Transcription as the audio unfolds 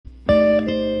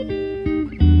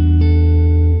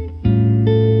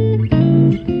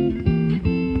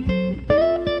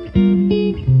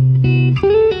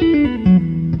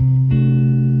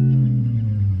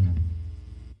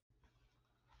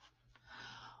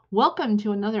Welcome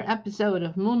to another episode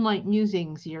of Moonlight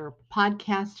Musings, your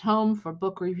podcast home for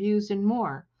book reviews and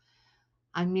more.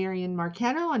 I'm Marian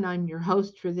Marquetto, and I'm your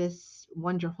host for this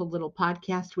wonderful little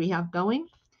podcast we have going.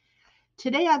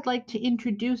 Today, I'd like to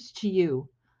introduce to you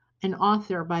an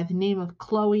author by the name of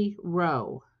Chloe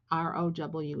Rowe, Rowe.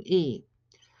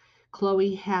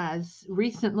 Chloe has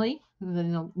recently,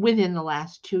 within the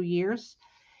last 2 years,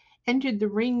 entered the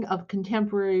ring of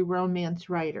contemporary romance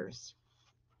writers.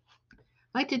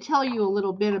 I'd like to tell you a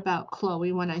little bit about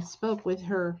Chloe when I spoke with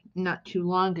her not too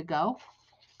long ago.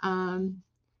 Um,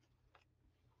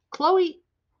 Chloe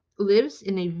lives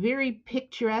in a very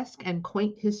picturesque and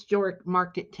quaint historic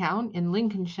market town in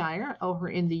Lincolnshire over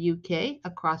in the UK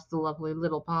across the lovely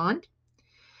Little Pond.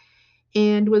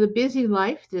 And with a busy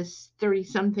life, this 30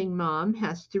 something mom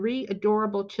has three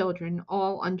adorable children,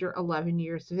 all under 11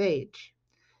 years of age.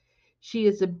 She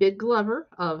is a big lover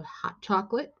of hot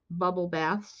chocolate, bubble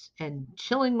baths, and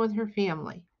chilling with her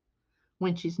family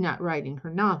when she's not writing her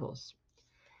novels.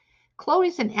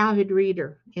 Chloe's an avid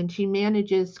reader, and she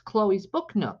manages Chloe's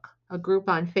Book Nook, a group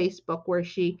on Facebook where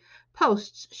she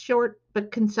posts short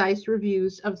but concise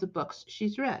reviews of the books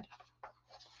she's read.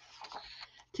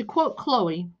 To quote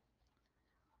Chloe,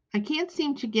 I can't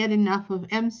seem to get enough of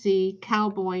MC,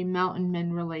 cowboy, mountain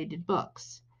men related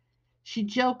books. She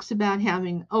jokes about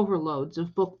having overloads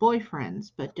of book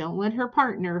boyfriends, but don't let her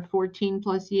partner of 14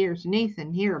 plus years,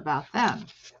 Nathan, hear about them.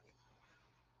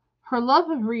 Her love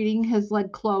of reading has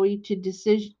led Chloe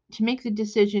to make the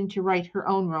decision to write her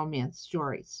own romance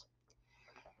stories.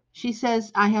 She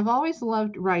says, I have always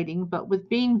loved writing, but with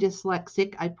being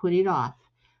dyslexic, I put it off,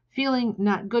 feeling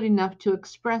not good enough to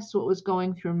express what was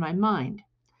going through my mind.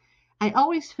 I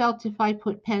always felt if I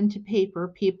put pen to paper,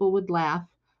 people would laugh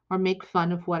or make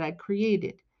fun of what I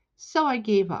created. So I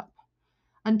gave up.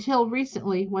 Until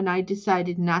recently, when I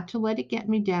decided not to let it get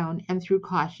me down and threw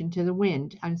caution to the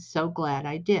wind. I'm so glad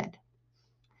I did.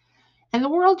 And the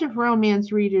world of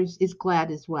romance readers is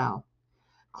glad as well.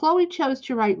 Chloe chose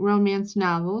to write romance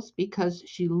novels because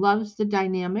she loves the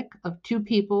dynamic of two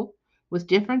people with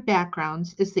different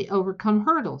backgrounds as they overcome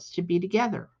hurdles to be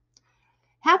together.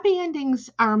 Happy endings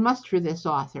are a must for this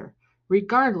author,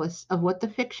 regardless of what the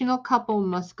fictional couple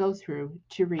must go through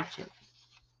to reach it.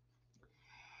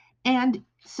 And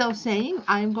so saying,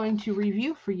 I'm going to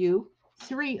review for you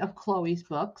three of Chloe's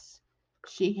books.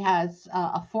 She has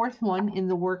a fourth one in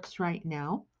the works right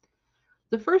now.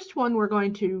 The first one we're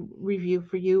going to review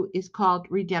for you is called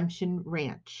Redemption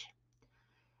Ranch.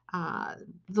 Uh,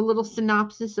 the little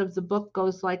synopsis of the book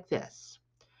goes like this.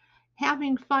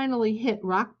 Having finally hit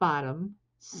rock bottom,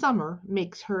 Summer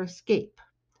makes her escape.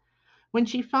 When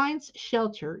she finds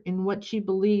shelter in what she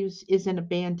believes is an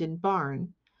abandoned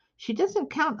barn, she doesn't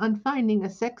count on finding a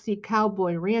sexy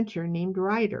cowboy rancher named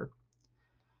Ryder.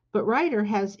 But Ryder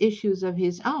has issues of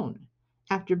his own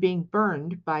after being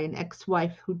burned by an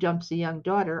ex-wife who dumps a young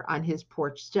daughter on his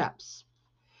porch steps.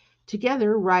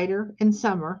 Together, Ryder and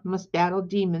Summer must battle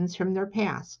demons from their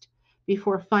past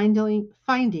before finally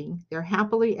finding their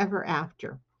happily ever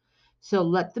after. So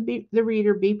let the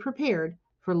reader be prepared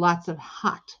for lots of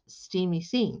hot, steamy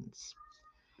scenes.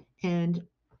 And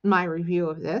my review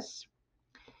of this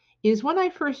is when I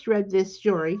first read this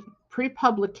story, pre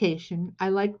publication, I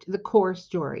liked the core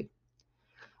story.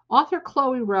 Author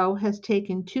Chloe Rowe has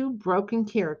taken two broken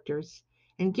characters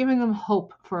and given them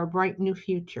hope for a bright new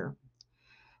future.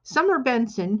 Summer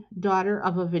Benson, daughter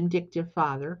of a vindictive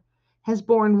father, has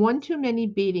borne one too many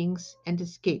beatings and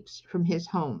escapes from his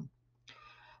home.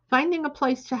 Finding a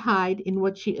place to hide in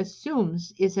what she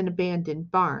assumes is an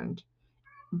abandoned barn,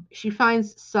 she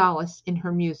finds solace in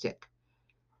her music.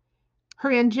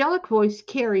 Her angelic voice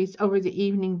carries over the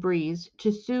evening breeze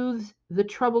to soothe the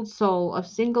troubled soul of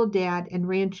single dad and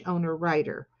ranch owner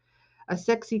Ryder, a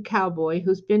sexy cowboy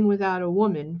who's been without a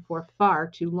woman for far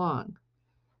too long.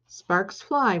 Sparks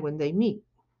fly when they meet.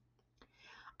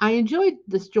 I enjoyed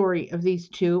the story of these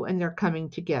two and their coming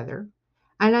together,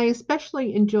 and I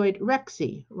especially enjoyed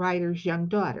Rexy, Ryder's young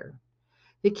daughter.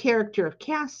 The character of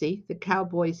Cassie, the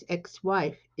cowboy's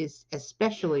ex-wife, is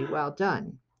especially well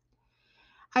done.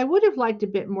 I would have liked a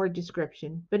bit more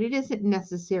description, but it isn't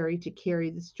necessary to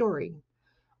carry the story.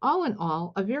 All in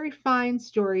all, a very fine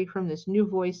story from this new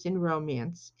voice in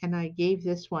romance, and I gave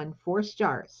this one 4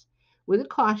 stars, with a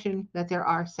caution that there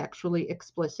are sexually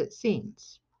explicit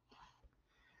scenes.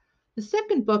 The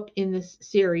second book in this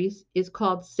series is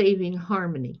called Saving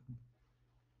Harmony.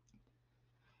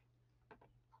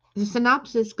 The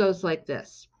synopsis goes like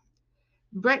this.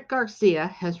 Brett Garcia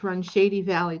has run Shady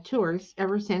Valley Tours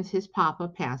ever since his papa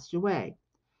passed away.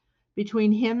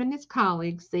 Between him and his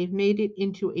colleagues, they've made it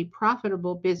into a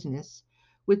profitable business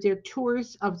with their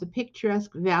tours of the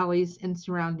picturesque valleys and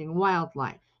surrounding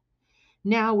wildlife.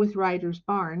 Now, with Ryder's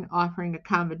Barn offering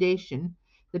accommodation,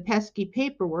 the pesky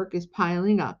paperwork is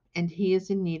piling up and he is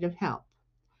in need of help.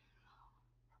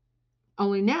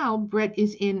 Only now, Brett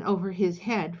is in over his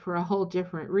head for a whole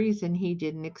different reason he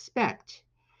didn't expect.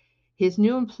 His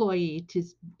new employee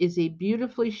is a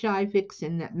beautifully shy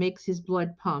vixen that makes his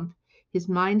blood pump, his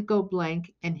mind go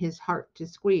blank, and his heart to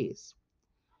squeeze.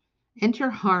 Enter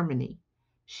Harmony.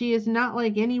 She is not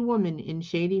like any woman in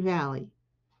Shady Valley.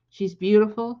 She's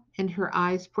beautiful, and her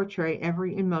eyes portray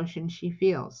every emotion she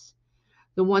feels.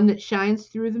 The one that shines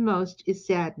through the most is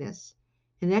sadness,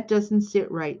 and that doesn't sit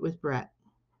right with Brett.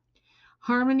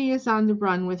 Harmony is on the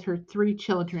run with her 3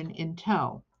 children in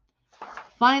tow,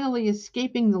 finally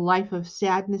escaping the life of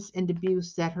sadness and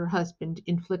abuse that her husband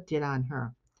inflicted on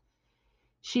her.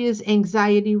 She is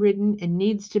anxiety ridden and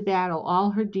needs to battle all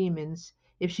her demons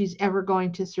if she's ever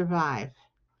going to survive.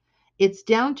 It's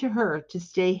down to her to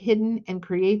stay hidden and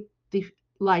create the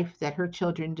life that her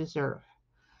children deserve.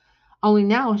 Only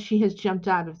now she has jumped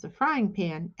out of the frying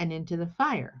pan and into the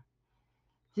fire.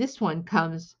 This one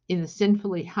comes in the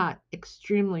sinfully hot,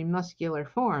 extremely muscular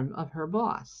form of her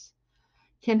boss.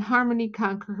 Can Harmony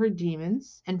conquer her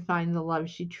demons and find the love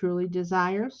she truly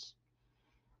desires?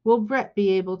 Will Brett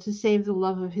be able to save the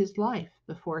love of his life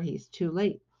before he's too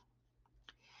late?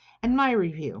 And my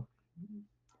review.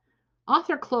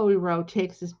 Author Chloe Rowe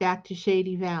takes us back to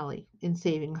Shady Valley in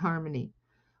Saving Harmony.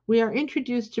 We are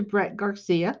introduced to Brett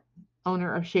Garcia,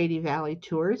 owner of Shady Valley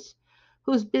Tours,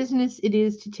 whose business it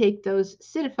is to take those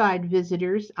citified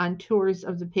visitors on tours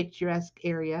of the picturesque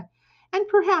area and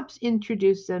perhaps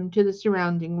introduce them to the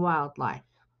surrounding wildlife.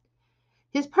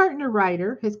 His partner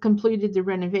Ryder has completed the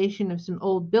renovation of some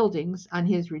old buildings on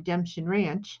his Redemption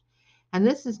Ranch, and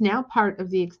this is now part of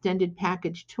the extended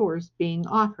package tours being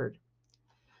offered.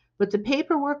 But the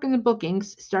paperwork and the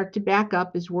bookings start to back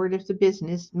up as word of the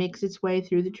business makes its way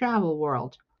through the travel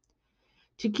world.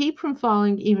 To keep from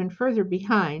falling even further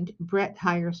behind, Brett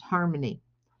hires Harmony.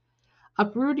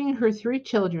 Uprooting her 3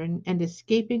 children and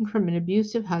escaping from an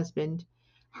abusive husband,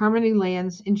 Harmony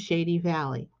lands in Shady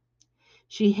Valley.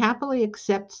 She happily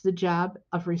accepts the job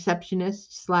of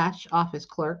receptionist/office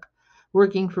clerk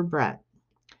working for Brett.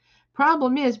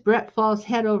 Problem is, Brett falls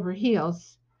head over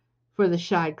heels for the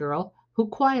shy girl who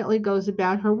quietly goes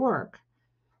about her work.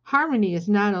 Harmony is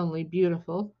not only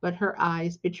beautiful, but her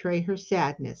eyes betray her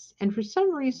sadness, and for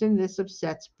some reason this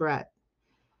upsets Brett.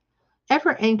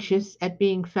 Ever anxious at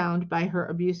being found by her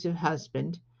abusive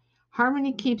husband,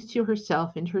 Harmony keeps to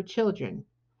herself and her children.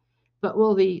 But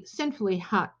will the sinfully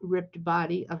hot, ripped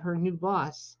body of her new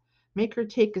boss make her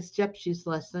take a step she's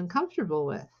less than comfortable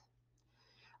with?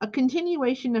 A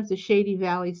continuation of the Shady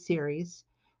Valley series,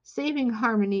 Saving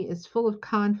Harmony is full of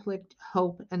conflict,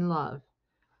 hope, and love.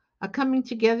 A coming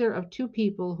together of 2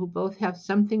 people who both have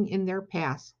something in their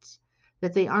pasts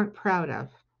that they aren't proud of.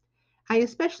 I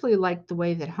especially liked the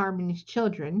way that Harmony's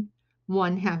children,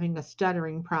 one having a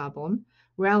stuttering problem,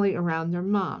 rally around their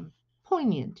mom.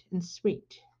 Poignant and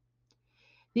sweet.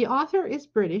 The author is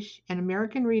British, and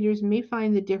American readers may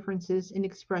find the differences in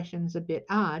expressions a bit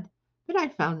odd, but I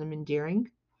found them endearing.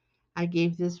 I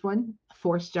gave this one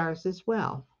 4 stars as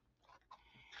well.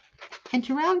 And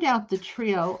to round out the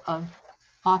trio of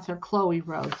author Chloe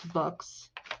Rowe's books,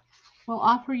 we'll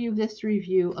offer you this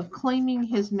review of Claiming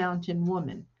His Mountain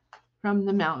Woman from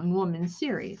the Mountain Woman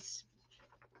series.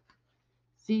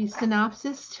 The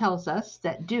synopsis tells us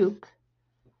that Duke,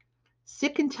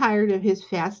 sick and tired of his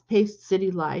fast-paced city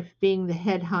life, being the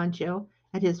head honcho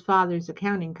at his father's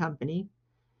accounting company,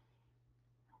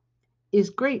 is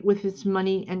great with its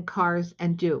money and cars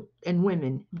and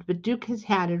women, but Duke has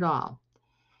had it all.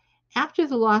 After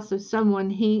the loss of someone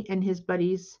he and his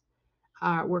buddies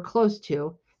were close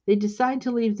to, they decide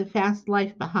to leave the fast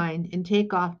life behind and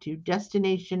take off to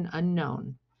destination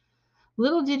unknown.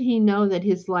 Little did he know that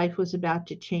his life was about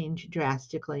to change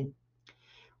drastically.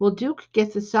 Will Duke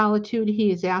get the solitude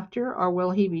he is after, or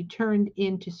will he be turned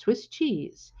into Swiss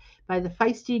cheese by the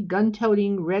feisty,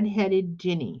 gun-toting, red-headed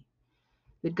Ginny?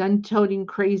 The gun-toting,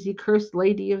 crazy, cursed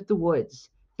lady of the woods.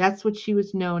 That's what she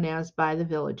was known as by the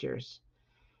villagers.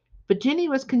 But Ginny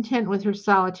was content with her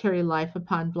solitary life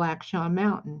upon Blackshaw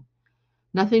Mountain.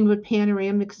 Nothing but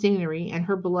panoramic scenery and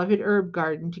her beloved herb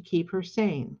garden to keep her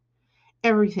sane.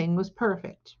 Everything was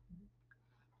perfect.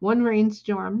 One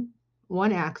rainstorm,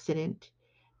 one accident,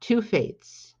 2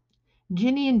 fates.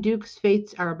 Ginny and Duke's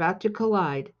fates are about to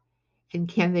collide, and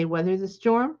can they weather the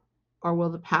storm, or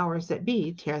will the powers that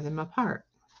be tear them apart?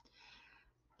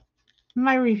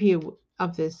 My review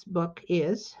of this book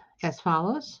is as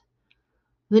follows.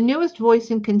 The newest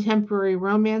voice in contemporary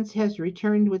romance has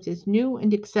returned with this new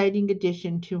and exciting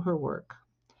addition to her work.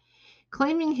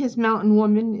 Claiming His Mountain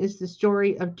Woman is the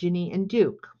story of Ginny and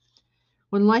Duke.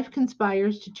 When life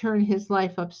conspires to turn his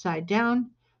life upside down,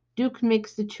 Duke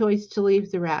makes the choice to leave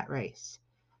the rat race.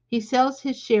 He sells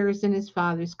his shares in his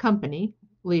father's company,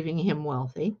 leaving him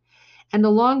wealthy, and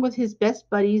along with his best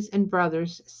buddies and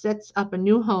brothers, sets up a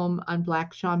new home on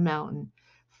Blackshaw Mountain,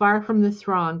 far from the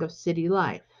throng of city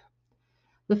life.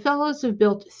 The fellows have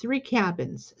built 3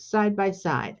 cabins side by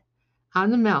side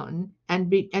on the mountain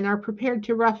and are prepared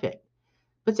to rough it,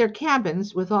 but their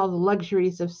cabins, with all the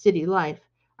luxuries of city life,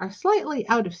 are slightly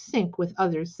out of sync with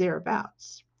others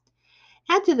thereabouts.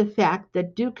 Add to the fact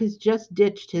that Duke has just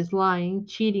ditched his lying,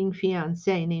 cheating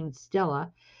fiancée named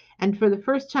Stella, and for the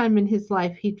first time in his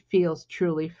life he feels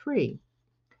truly free.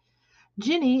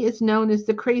 Ginny is known as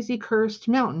the crazy cursed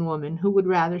mountain woman who would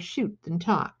rather shoot than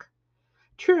talk.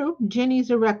 True, Ginny's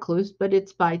a recluse, but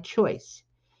it's by choice.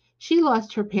 She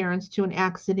lost her parents to an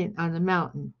accident on the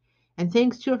mountain, and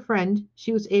thanks to a friend,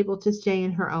 she was able to stay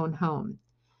in her own home.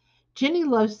 Ginny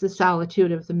loves the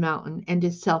solitude of the mountain and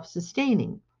is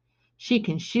self-sustaining. She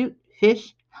can shoot,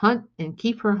 fish, hunt, and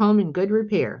keep her home in good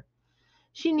repair.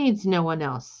 She needs no one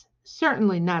else,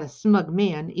 certainly not a smug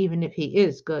man, even if he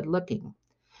is good looking.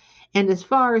 And as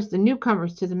far as the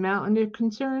newcomers to the mountain are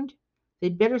concerned,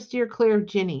 they'd better steer clear of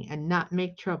Ginny and not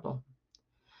make trouble.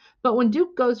 But when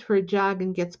Duke goes for a jog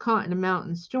and gets caught in a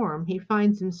mountain storm, he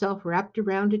finds himself wrapped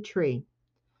around a tree.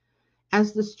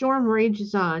 As the storm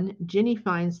rages on, Ginny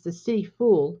finds the city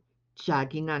fool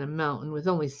jogging on a mountain with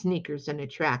only sneakers and a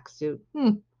tracksuit.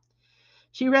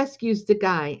 She rescues the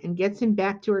guy and gets him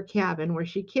back to her cabin where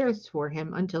she cares for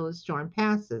him until the storm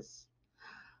passes.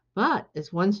 But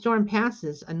as one storm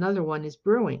passes, another one is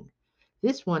brewing,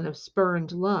 this one of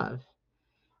spurned love.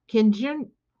 Can,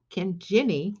 Gin- can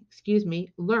Ginny,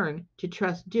 learn to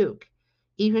trust Duke,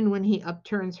 even when he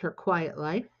upturns her quiet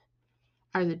life?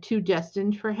 Are the two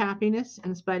destined for happiness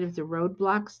in spite of the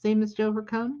roadblocks they must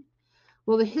overcome?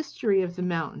 Will the history of the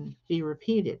mountain be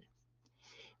repeated?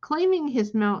 Claiming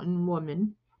His Mountain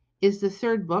Woman is the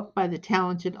third book by the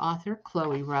talented author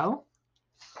Chloe Rowe.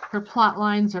 Her plot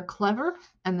lines are clever,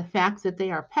 and the fact that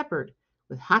they are peppered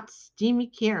with hot, steamy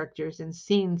characters and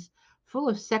scenes full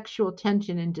of sexual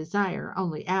tension and desire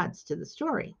only adds to the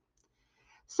story.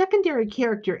 Secondary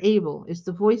character Abel is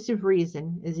the voice of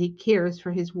reason as he cares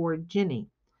for his ward Ginny,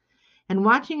 and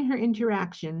watching her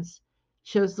interactions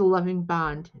shows the loving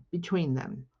bond between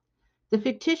them. The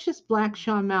fictitious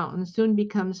Blackshaw Mountain soon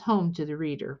becomes home to the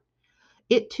reader.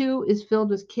 It too is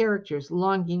filled with characters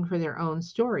longing for their own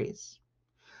stories.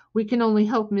 We can only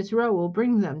hope Miss Rowe will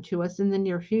bring them to us in the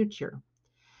near future.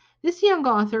 This young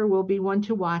author will be one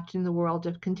to watch in the world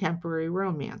of contemporary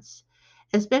romance,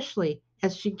 especially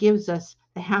as she gives us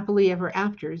the happily ever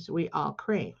afters we all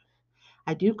crave.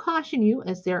 I do caution you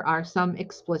as there are some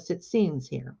explicit scenes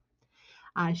here.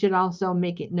 I should also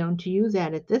make it known to you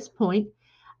that at this point,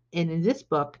 and in this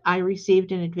book, I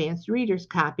received an advanced reader's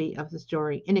copy of the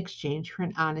story in exchange for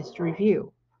an honest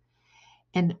review.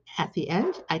 And at the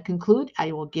end, I conclude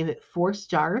I will give it 4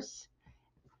 stars,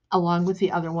 along with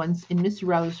the other ones in Miss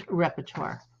Rowe's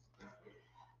repertoire.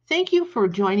 Thank you for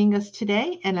joining us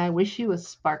today, and I wish you a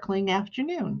sparkling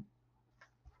afternoon.